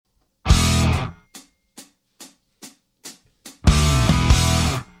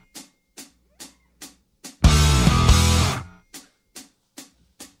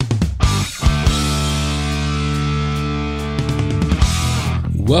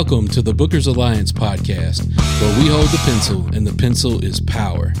Welcome to the Bookers Alliance podcast, where we hold the pencil and the pencil is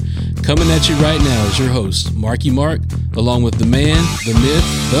power. Coming at you right now is your host, Marky Mark, along with the man, the myth,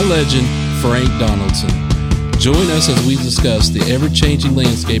 the legend, Frank Donaldson. Join us as we discuss the ever-changing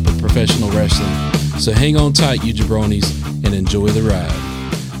landscape of professional wrestling. So hang on tight, you jabronis, and enjoy the ride.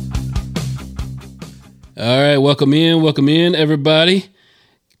 All right, welcome in, everybody.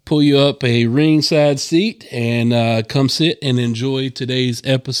 Pull you up a ringside seat and come sit and enjoy today's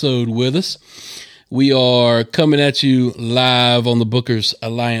episode with us. We are coming at you live on the Bookers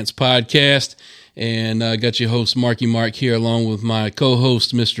Alliance podcast, and got your host Marky Mark here along with my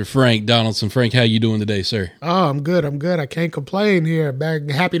co-host Mr. Frank Donaldson. Frank, how you doing today, sir? Oh, I'm good. I can't complain here.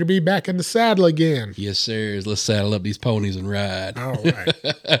 Happy to be back in the saddle again. Yes, sir. Let's saddle up these ponies and ride. All right.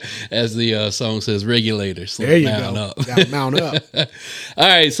 As the song says, regulators. There you go. Got to mount up. All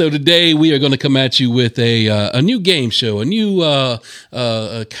right. So today we are going to come at you with a new game show, a new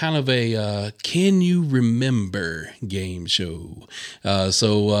kind of a can you remember game show.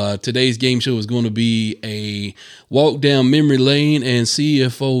 So today's game show is going to be a walk down memory lane and see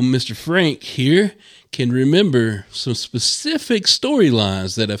if old Mr. Frank here can remember some specific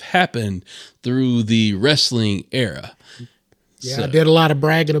storylines that have happened through the wrestling era. Yeah, so I did a lot of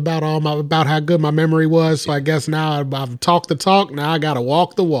bragging about how good my memory was. So I guess now I've talked the talk. Now I got to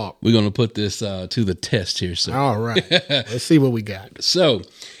walk the walk. We're going to put this to the test here, sir. All right. Let's see what we got. So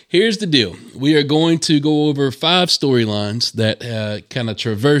here's the deal. We are going to go over 5 storylines that kind of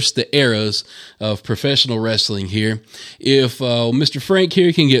traverse the eras of professional wrestling here. If Mr. Frank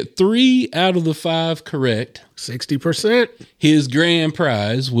here can get 3 out of the 5 correct, 60%. His grand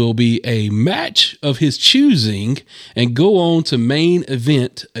prize will be a match of his choosing and go on to main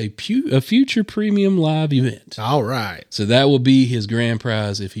event a future premium live event. All right. So that will be his grand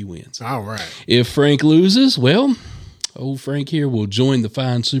prize if he wins. All right. If Frank loses, well, old Frank here will join the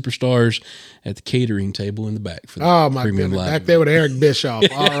fine superstars at the catering table in the back for the premium live back there with Eric Bischoff.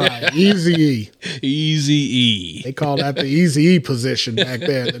 All right. Easy E. Easy E. They call that the Easy E position back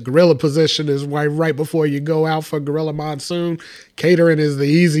there. The gorilla position is right before you go out for Gorilla Monsoon. Catering is the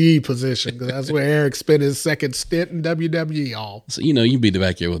Easy E position because that's where Eric spent his second stint in WWE. All so you'd be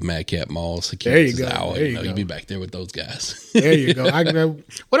back there with Madcap Moss. There you go. You'd be back there with those guys. There you go.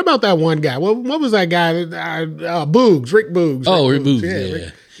 What about that one guy? What was that guy? Boogs, Rick Boogs. Rick Boogs. Yeah.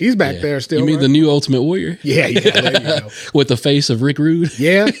 Rick. He's back there still. You mean the new Ultimate Warrior? Yeah, there you go. With the face of Rick Rude?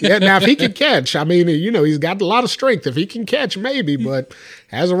 Yeah. Now, if he can catch, he's got a lot of strength. If he can catch, maybe. But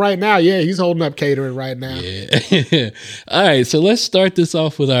as of right now, he's holding up catering right now. Yeah. All right, so let's start this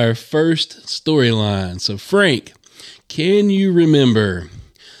off with our first storyline. So, Frank, can you remember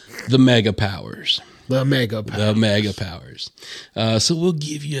the Mega Powers? The Mega Powers. So we'll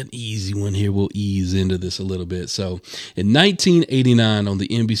give you an easy one here. We'll ease into this a little bit. So in 1989 on the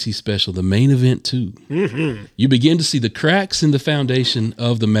NBC special, The Main Event 2, you begin to see the cracks in the foundation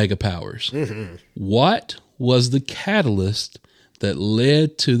of the Mega Powers. Mm-hmm. What was the catalyst that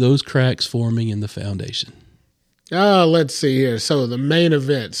led to those cracks forming in the foundation? Let's see here. So the Main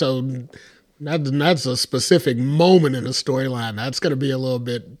Event. So that's a specific moment in the storyline. That's going to be a little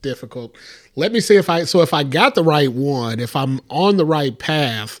bit difficult. Let me see if I got the right one, if I'm on the right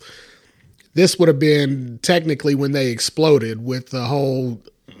path, this would have been technically when they exploded with the whole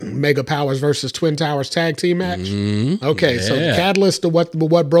Mega Powers versus Twin Towers tag team match. Mm-hmm. Okay, yeah. So the catalyst of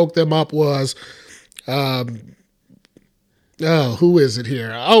what broke them up was, who is it here?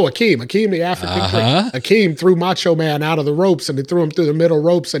 Akeem, the African priest. Akeem threw Macho Man out of the ropes, and he threw him through the middle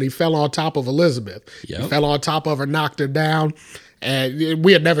ropes, and he fell on top of Elizabeth. Yep. He fell on top of her, knocked her down. And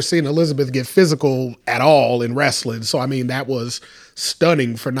we had never seen Elizabeth get physical at all in wrestling. So, that was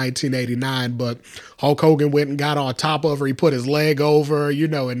stunning for 1989. But Hulk Hogan went and got on top of her. He put his leg over,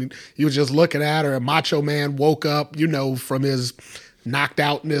 and he was just looking at her. And Macho Man woke up, from his knocked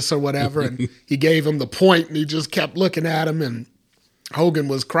outness or whatever. And he gave him the point, and he just kept looking at him. And Hogan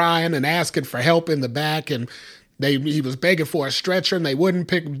was crying and asking for help in the back. And he was begging for a stretcher, and they wouldn't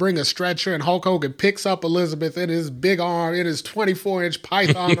bring a stretcher. And Hulk Hogan picks up Elizabeth in his big arm, in his 24-inch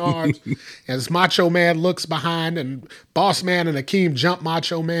python arms. As Macho Man looks behind, and Boss Man and Akeem jumped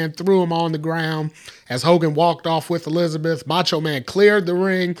Macho Man, threw him on the ground. As Hogan walked off with Elizabeth, Macho Man cleared the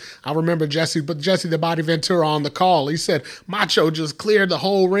ring. I remember Jesse the Body Ventura on the call. He said Macho just cleared the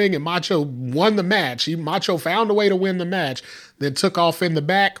whole ring, and Macho won the match. Macho found a way to win the match, then took off in the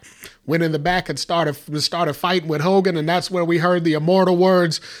back. Went in the back and started fighting with Hogan, and that's where we heard the immortal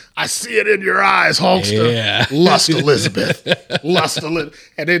words, "I see it in your eyes, Hulkster." Yeah. Lust Elizabeth. Lust Elizabeth.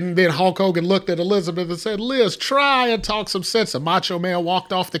 And then Hulk Hogan looked at Elizabeth and said, "Liz, try and talk some sense." And Macho Man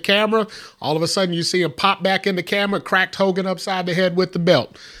walked off the camera. All of a sudden, you see see him pop back in the camera, cracked Hogan upside the head with the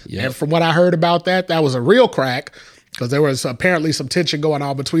belt. Yep. And from what I heard about that was a real crack, because there was apparently some tension going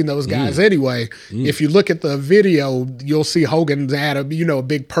on between those guys anyway. If you look at the video, you'll see Hogan had a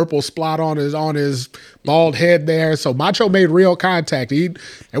big purple spot on his bald head there. So Macho made real contact. There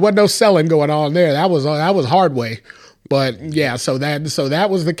wasn't no selling going on there. That was hard way. But yeah, so that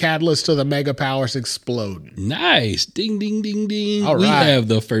was the catalyst to the Mega Powers exploding. Nice, ding, ding, ding, ding. All right. We have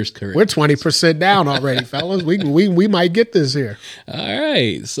the first correct. We're 20% down already, fellas. We might get this here. All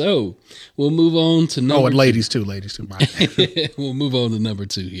right, so we'll move on to number. Oh, and ladies too. My We'll move on to number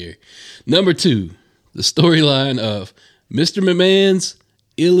 2 here. Number 2, the storyline of Mr. McMahon's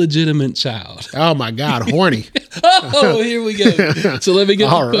illegitimate child. Oh my God, horny. Oh, here we go. So let me get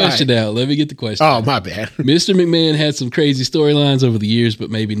the question out. Oh, my bad. Mr. McMahon had some crazy storylines over the years,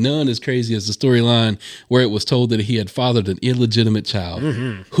 but maybe none as crazy as the storyline where it was told that he had fathered an illegitimate child.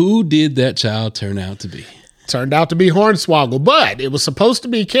 Who did that child turn out to be? Turned out to be Hornswoggle, but it was supposed to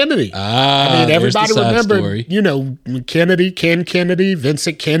be Kennedy. Everybody remembered, Kennedy, Ken Kennedy,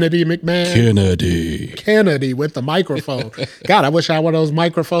 Vincent Kennedy McMahon. Kennedy with the microphone. God, I wish I had one of those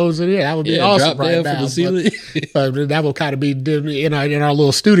microphones in here. That would be awesome right now. That would kind of be in our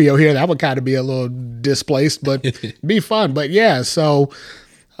little studio here. That would kind of be a little displaced, but be fun. But yeah, so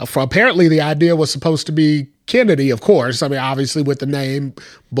apparently the idea was supposed to be Kennedy, of course. I mean, obviously with the name,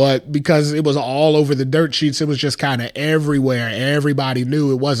 but because it was all over the dirt sheets, it was just kind of everywhere. Everybody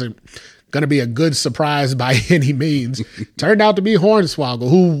knew it wasn't going to be a good surprise by any means. Turned out to be Hornswoggle,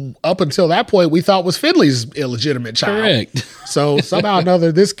 who up until that point we thought was Finley's illegitimate child. Correct. So somehow or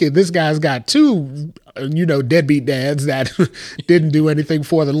another, this guy's got 2 deadbeat dads that didn't do anything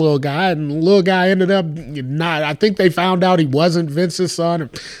for the little guy, and the little guy ended up I think they found out he wasn't Vince's son.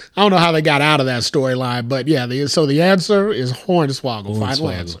 I don't know how they got out of that storyline, but yeah, so the answer is Hornswoggle. Final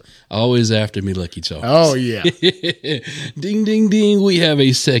answer. Always after me, Lucky Charms. Oh, yeah. Ding, ding, ding. We have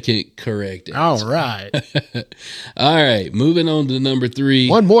a second correct answer. All right. All right. Moving on to number 3.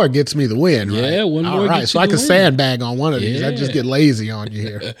 One more gets me the win, right? Yeah, one more. All right. So I can sandbag on one of these. I just get lazy on you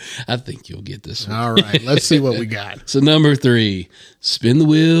here. I think you'll get this one. All right. Let's see what we got. So number 3, spin the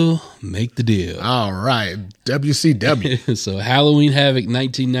wheel, make the deal. All right. WCW. So Halloween Havoc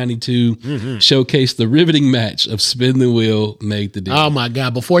 1992 showcased the riveting match of spin the wheel, make the deal. Oh my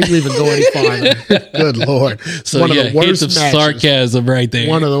God. Before you even go any farther, good Lord. So one of the worst hits of sarcasm right there.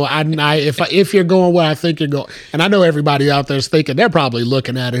 One of the, if you're going where I think you're going, and I know everybody out there is thinking, they're probably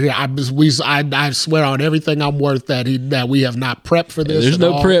looking at it here. I swear on everything I'm worth that we have not prepped for this. There's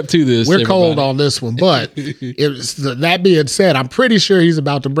no prep to this. We're cold on this one, but that being said, I'm pretty sure he's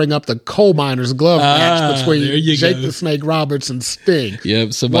about to bring up the coal miner's glove match between Jake the Snake Roberts and Sting.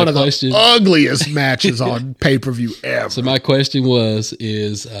 Yep. So one of the ugliest matches on pay-per-view ever. So my question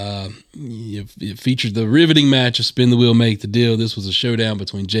is it featured the riveting match of spin the wheel, make the deal. This was a showdown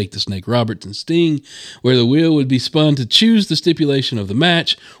between Jake the Snake Roberts and Sting, where the wheel would be spun to choose the stipulation of the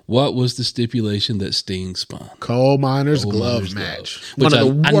match. What was the stipulation that Sting spun? Coal miner's glove match. Which one of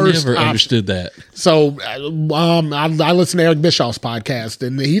the worst. I never understood that. So I listened to Eric Bischoff's podcast,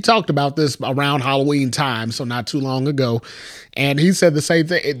 and he talked about this around Halloween time, so not too long ago. And he said the same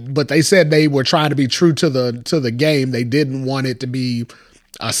thing, but they said they were trying to be true to the game. They didn't want it to be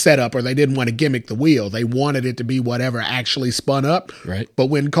a setup, or they didn't want to gimmick the wheel. They wanted it to be whatever actually spun up. Right. But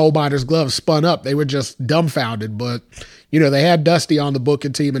when Coal Miner's Glove spun up, they were just dumbfounded. But, they had Dusty on the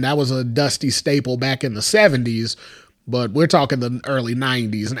booking team, and that was a Dusty staple back in the 70s. But we're talking the early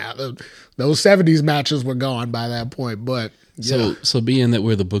 90s now. Those 70s matches were gone by that point. But so being that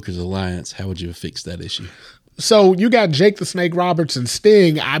we're the Bookers Alliance, how would you have fixed that issue? So you got Jake the Snake Roberts and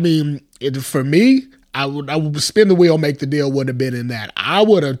Sting. I mean, for me, I would spin the wheel, make the deal would have been in that. I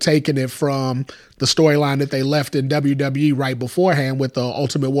would have taken it from the storyline that they left in WWE right beforehand with the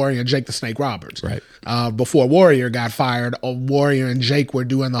Ultimate Warrior and Jake the Snake Roberts. Right. Before Warrior got fired, Warrior and Jake were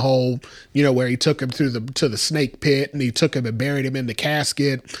doing the whole, where he took him to the snake pit, and he took him and buried him in the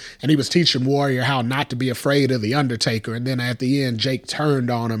casket, and he was teaching Warrior how not to be afraid of the Undertaker. And then at the end, Jake turned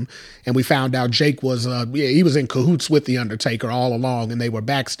on him, and we found out Jake was he was in cahoots with the Undertaker all along, and they were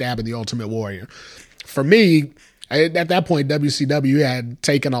backstabbing the Ultimate Warrior. For me, at that point, WCW had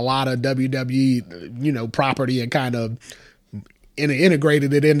taken a lot of WWE, property and kind of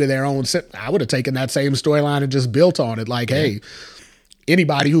integrated it into their own. I would have taken that same storyline and just built on it. Like, hey,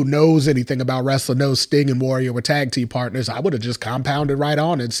 anybody who knows anything about wrestling knows Sting and Warrior were tag team partners. I would have just compounded right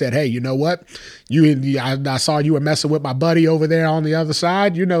on and said, hey, you know what? I saw you were messing with my buddy over there on the other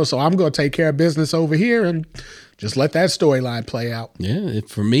side, so I'm going to take care of business over here and just let that storyline play out. Yeah,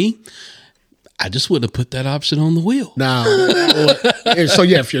 for me, I just wouldn't have put that option on the wheel. Now, so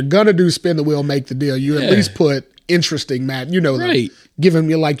yeah, if you're gonna do spin the wheel, make the deal, you at least put interesting match. Give them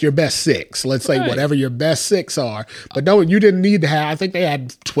like your best 6. Let's say whatever your best 6 are. But you didn't need to have. I think they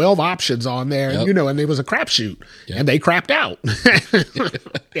had 12 options on there, and it was a crapshoot, and they crapped out,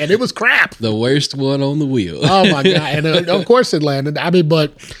 and it was crap. The worst one on the wheel. Oh my god! And of course it landed. I mean,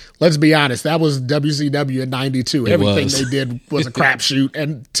 but let's be honest, that was WCW in '92. Everything they did was a crapshoot,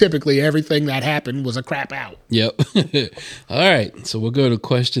 and typically everything that happened was a crap out. Yep. All right, so we'll go to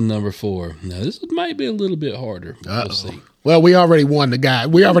question number 4. Now this might be a little bit harder. We'll see. Well, we already won the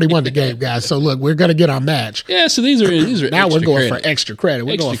game, guys. So look, we're gonna get our match. Yeah. So these are now we're going for extra credit.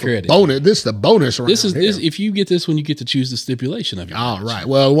 We're going for bonus. This is the bonus round. This. If you get this one, you get to choose the stipulation of your All match. right.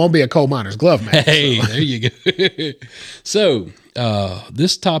 Well, it won't be a coal miner's glove match. Hey, there you go. So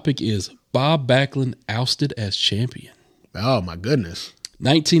this topic is Bob Backlund ousted as champion. Oh my goodness.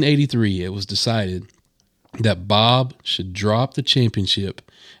 1983. It was decided that Bob should drop the championship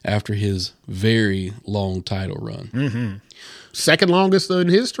after his very long title run. Mm-hmm. Second longest in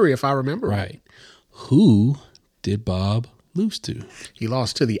history, if I remember right. Who did Bob lose to? He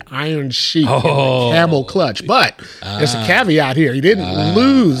lost to the Iron Sheik in the Camel Clutch. But there's a caveat here. He didn't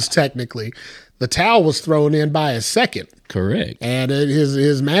lose technically. The towel was thrown in by his second. Correct. And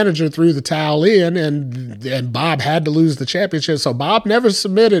his manager threw the towel in, and Bob had to lose the championship. So Bob never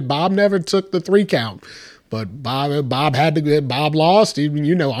submitted. Bob never took the 3 count. But Bob had to get. Bob lost.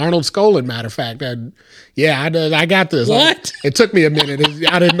 Arnold Skolin, matter of fact. I got this. What? It took me a minute.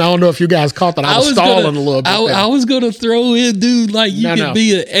 I don't know if you guys caught that. I was stalling a little bit. I was going to throw in, dude, like you could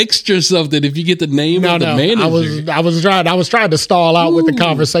be an extra something if you get the name of the manager. I was trying to stall out with the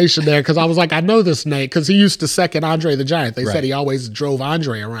conversation there because I was like, I know this name because he used to second Andre the Giant. They said he always drove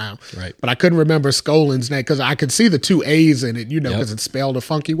Andre around. Right. But I couldn't remember Skolin's name because I could see the 2 A's in it, because it's spelled a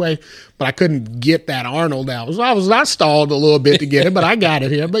funky way. But I couldn't get that Arnold out. So I stalled a little bit to get it, but I got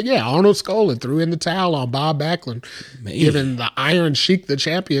it here. But yeah, Arnold Skolin threw in the towel on Bob Backlund, giving the Iron Sheik the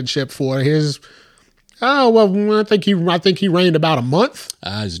championship for his. I think he reigned about a month.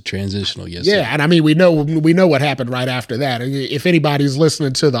 It's transitional, yes. Yeah, sir. and I mean we know what happened right after that. If anybody's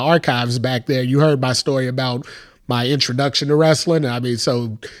listening to the archives back there, you heard my story about my introduction to wrestling. I mean,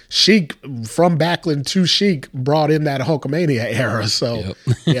 so Sheik, from Backlund to Sheik, brought in that Hulkamania era. So,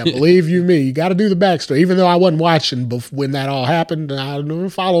 yeah, believe you me, you got to do the backstory. Even though I wasn't watching when that all happened, I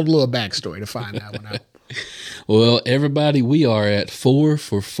followed a little backstory to find that one out. Well, everybody, we are at 4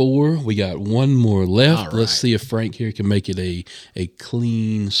 for 4. We got one more left. Right. Let's see if Frank here can make it a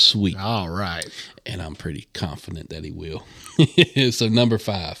clean sweep. All right. And I'm pretty confident that he will. So number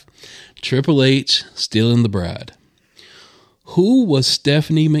 5, Triple H stealing the bride. Who was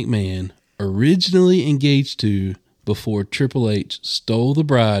Stephanie McMahon originally engaged to before Triple H stole the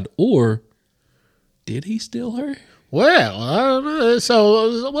bride, or did he steal her? Well, so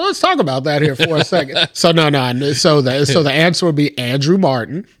let's talk about that here for a second. So no. So the answer would be Andrew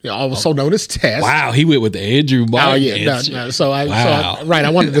Martin, also known as Test. Wow, he went with the Andrew Martin. Oh yeah, no. So I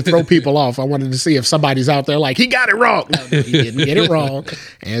wanted to throw people off. I wanted to see if somebody's out there like he got it wrong. No, he didn't get it wrong.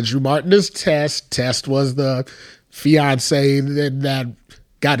 Andrew Martin is Test. Test was the fiance that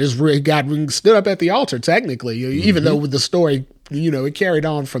got stood up at the altar. Technically, even though with the story, it carried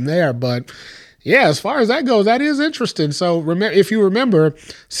on from there, but. Yeah, as far as that goes, that is interesting. So if you remember,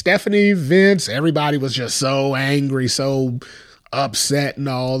 Stephanie, Vince, everybody was just so angry, so upset and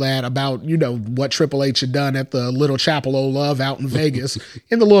all that about, what Triple H had done at the Little Chapel O' Love out in Vegas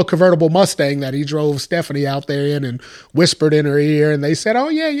in the little convertible Mustang that he drove Stephanie out there in and whispered in her ear. And they said, oh,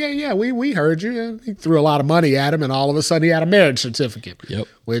 yeah, we heard you. And he threw a lot of money at him, and all of a sudden he had a marriage certificate. Yep.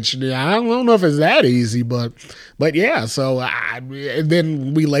 Which I don't know if it's that easy, but yeah. So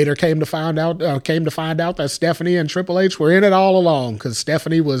then we later came to find out that Stephanie and Triple H were in it all along because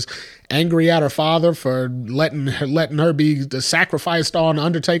Stephanie was angry at her father for letting her be sacrificed on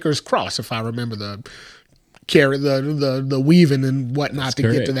Undertaker's cross, if I remember the weaving and whatnot. That's to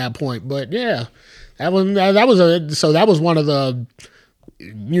correct. Get to that point. But yeah, that was one of the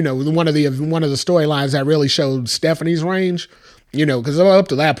one of the storylines that really showed Stephanie's range. Because up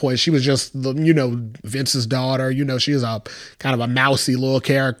to that point, she was just, Vince's daughter. She was a kind of a mousy little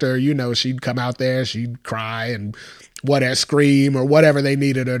character. She'd come out there, she'd cry and scream or whatever they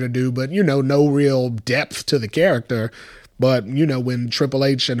needed her to do. But, no real depth to the character. But, when Triple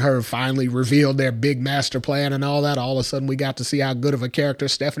H and her finally revealed their big master plan and all that, all of a sudden we got to see how good of a character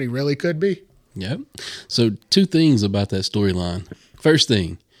Stephanie really could be. Yep. So 2 things about that storyline. First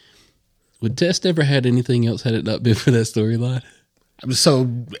thing, would Test ever had anything else had it not been for that storyline? So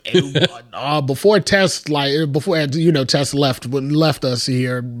before Test, Test left us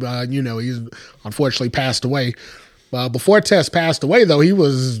here. He's unfortunately passed away. Before Test passed away, though, he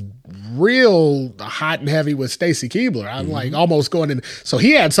was real hot and heavy with Stacy Keibler. I'm like almost going in. So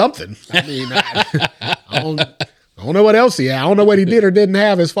he had something. I mean, I don't know what else he had. I don't know what he did or didn't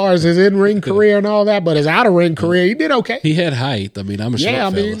have as far as his in-ring career and all that, but his out-of-ring career, he did okay. He had height. I mean, I'm a short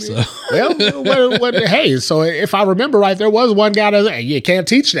fella, so. Well, hey, so if I remember right, there was one guy that said, you can't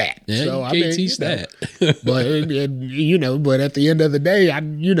teach that. Yeah, so, you can't teach that. But at the end of the day,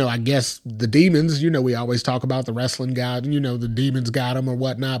 I guess the demons, we always talk about the wrestling god, the demons got him or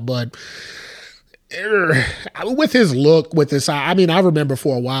whatnot, but with his look, with this, I remember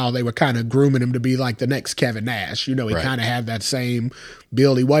for a while they were kind of grooming him to be like the next Kevin Nash. He kind of had that same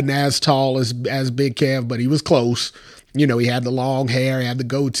build. He wasn't as tall as Big Kev, but he was close. He had the long hair, he had the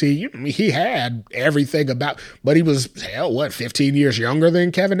goatee. He had everything but he was 15 years younger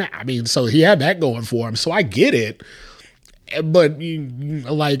than Kevin Nash. So he had that going for him. So I get it. But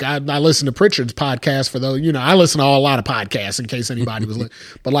I listen to Pritchard's podcast for those, I listen to a lot of podcasts in case anybody was listening.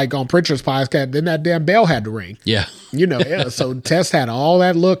 But like on Pritchard's podcast, then that damn bell had to ring. Yeah. So Test had all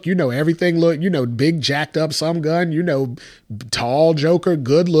that look, everything looked, big jacked up some gun, tall Joker,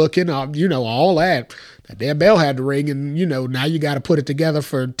 good looking, all that. That damn bell had to ring, and now you got to put it together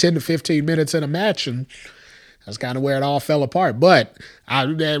for 10 to 15 minutes in a match, and that's kind of where it all fell apart. But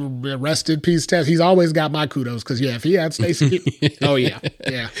rest in peace, Test. He's always got my kudos because, if he had Stacy, he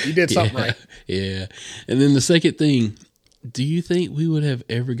did something right. Yeah. And then the second thing, do you think we would have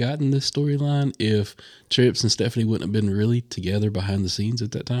ever gotten this storyline if Trips and Stephanie wouldn't have been really together behind the scenes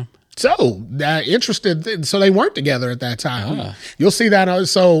at that time? So interested. So they weren't together at that time. You'll see that.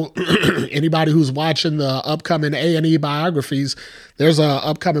 So anybody who's watching the upcoming A&E biographies, there's a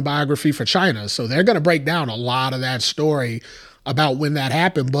upcoming biography for China. So they're going to break down a lot of that story about when that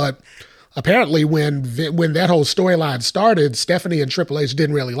happened. But apparently when that whole storyline started, Stephanie and Triple H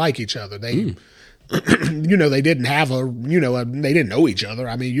didn't really like each other. They, they didn't have they didn't know each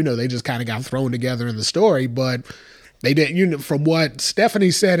other. They just kind of got thrown together in the story, but they did, from what Stephanie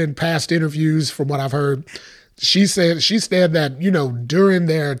said in past interviews, from what I've heard, she said that, during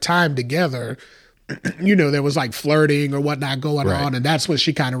their time together, there was like flirting or whatnot going on. And that's when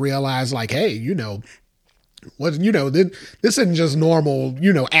she kind of realized like, hey, this isn't just normal,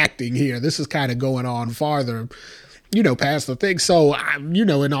 acting here. This is kind of going on farther, past the thing. So,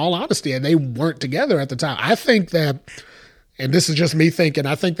 in all honesty, and they weren't together at the time. I think that, and this is just me thinking,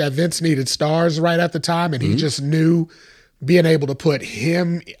 I think that Vince needed stars right at the time, and he just knew being able to put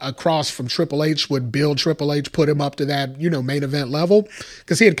him across from Triple H would build Triple H, put him up to that, main event level,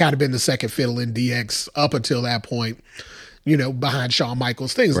 because he had kind of been the second fiddle in DX up until that point, behind Shawn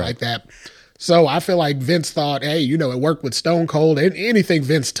Michaels, things like that. So I feel like Vince thought, hey, it worked with Stone Cold. Anything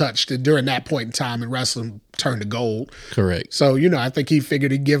Vince touched during that point in time in wrestling turned to gold. Correct. So, I think he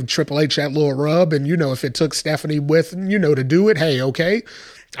figured he'd give Triple H that little rub. And, if it took Stephanie with, to do it, hey, okay.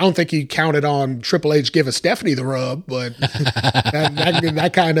 I don't think he counted on Triple H giving Stephanie the rub, but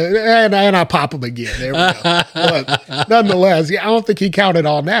that kind of, and I pop him again. There we go. But nonetheless, I don't think he counted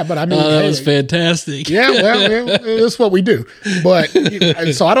on that. But that was fantastic. Yeah, well, that's what we do. But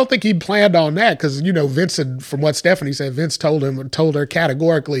so I don't think he planned on that because Vince, from what Stephanie said, Vince told her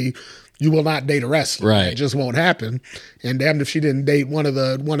categorically, you will not date a wrestler. Right. It just won't happen. And damned if she didn't date one of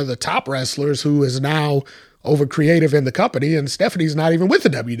the top wrestlers who is now over creative in the company, and Stephanie's not even with the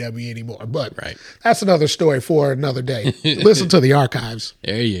WWE anymore. But that's another story for another day. Listen to the archives.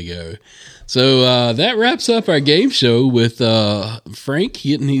 There you go. So that wraps up our game show with Frank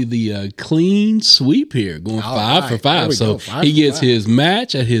getting the clean sweep here, going 5 for 5. So he gets his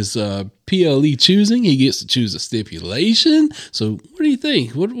match at his PLE choosing. He gets to choose a stipulation. So what do you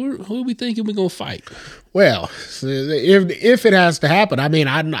think? What are we thinking we're going to fight? Well, if it has to happen, I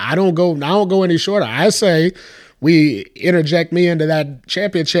don't go any shorter. I say we interject me into that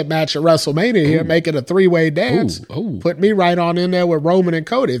championship match at WrestleMania here, make it a 3-way dance. Put me right on in there with Roman and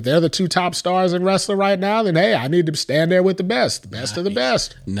Cody. If they're the two top stars in wrestling right now, then hey, I need to stand there with the best of the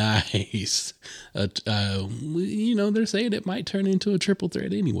best. Nice. They're saying it might turn into a triple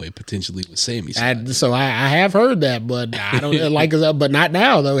threat anyway, potentially with Sami. So I have heard that, but I don't like it, but not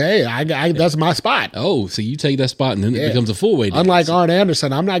now though. Hey, I that's my spot. Oh, so you take that spot and then it becomes a 4-way dance. Unlike Arn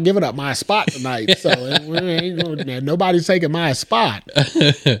Anderson, I'm not giving up my spot tonight. So nobody's taking my spot.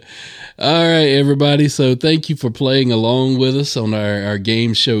 All right, everybody. So thank you for playing along with us on our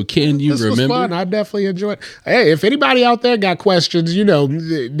game show. Can you remember? This was fun. I definitely enjoyed it. Hey, if anybody out there got questions,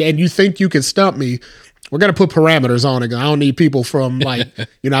 and you think you can stump me, we're going to put parameters on it. I don't need people from like,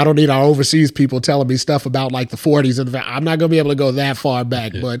 I don't need our overseas people telling me stuff about like the 40s. And I'm not going to be able to go that far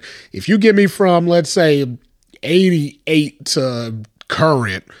back. But if you give me from, let's say, 88 to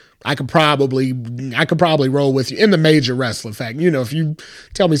current, I could probably roll with you in the major wrestling fact. If you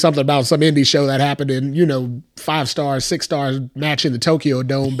tell me something about some indie show that happened in, 5-star, 6-star match in the Tokyo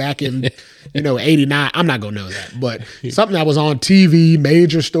Dome back in, 89, I'm not going to know that. But something that was on TV,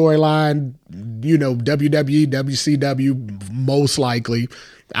 major storyline, WWE, WCW, most likely,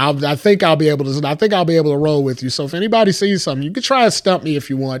 I think I'll be able to roll with you. So if anybody sees something, you can try to stump me if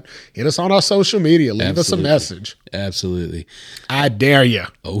you want. Hit us on our social media. Leave us a message. Absolutely. I dare you.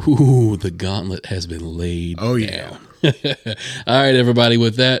 Oh, the gauntlet has been laid down. Yeah. All right, everybody.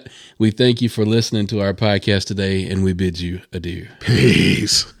 With that, we thank you for listening to our podcast today, and we bid you adieu.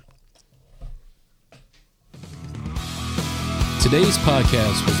 Peace. Today's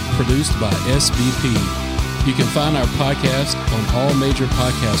podcast was produced by SBP. You can find our podcast on all major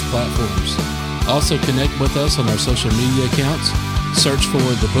podcast platforms. Also connect with us on our social media accounts. Search for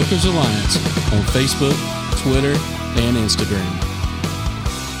The Bookers Alliance on Facebook, Twitter, and Instagram.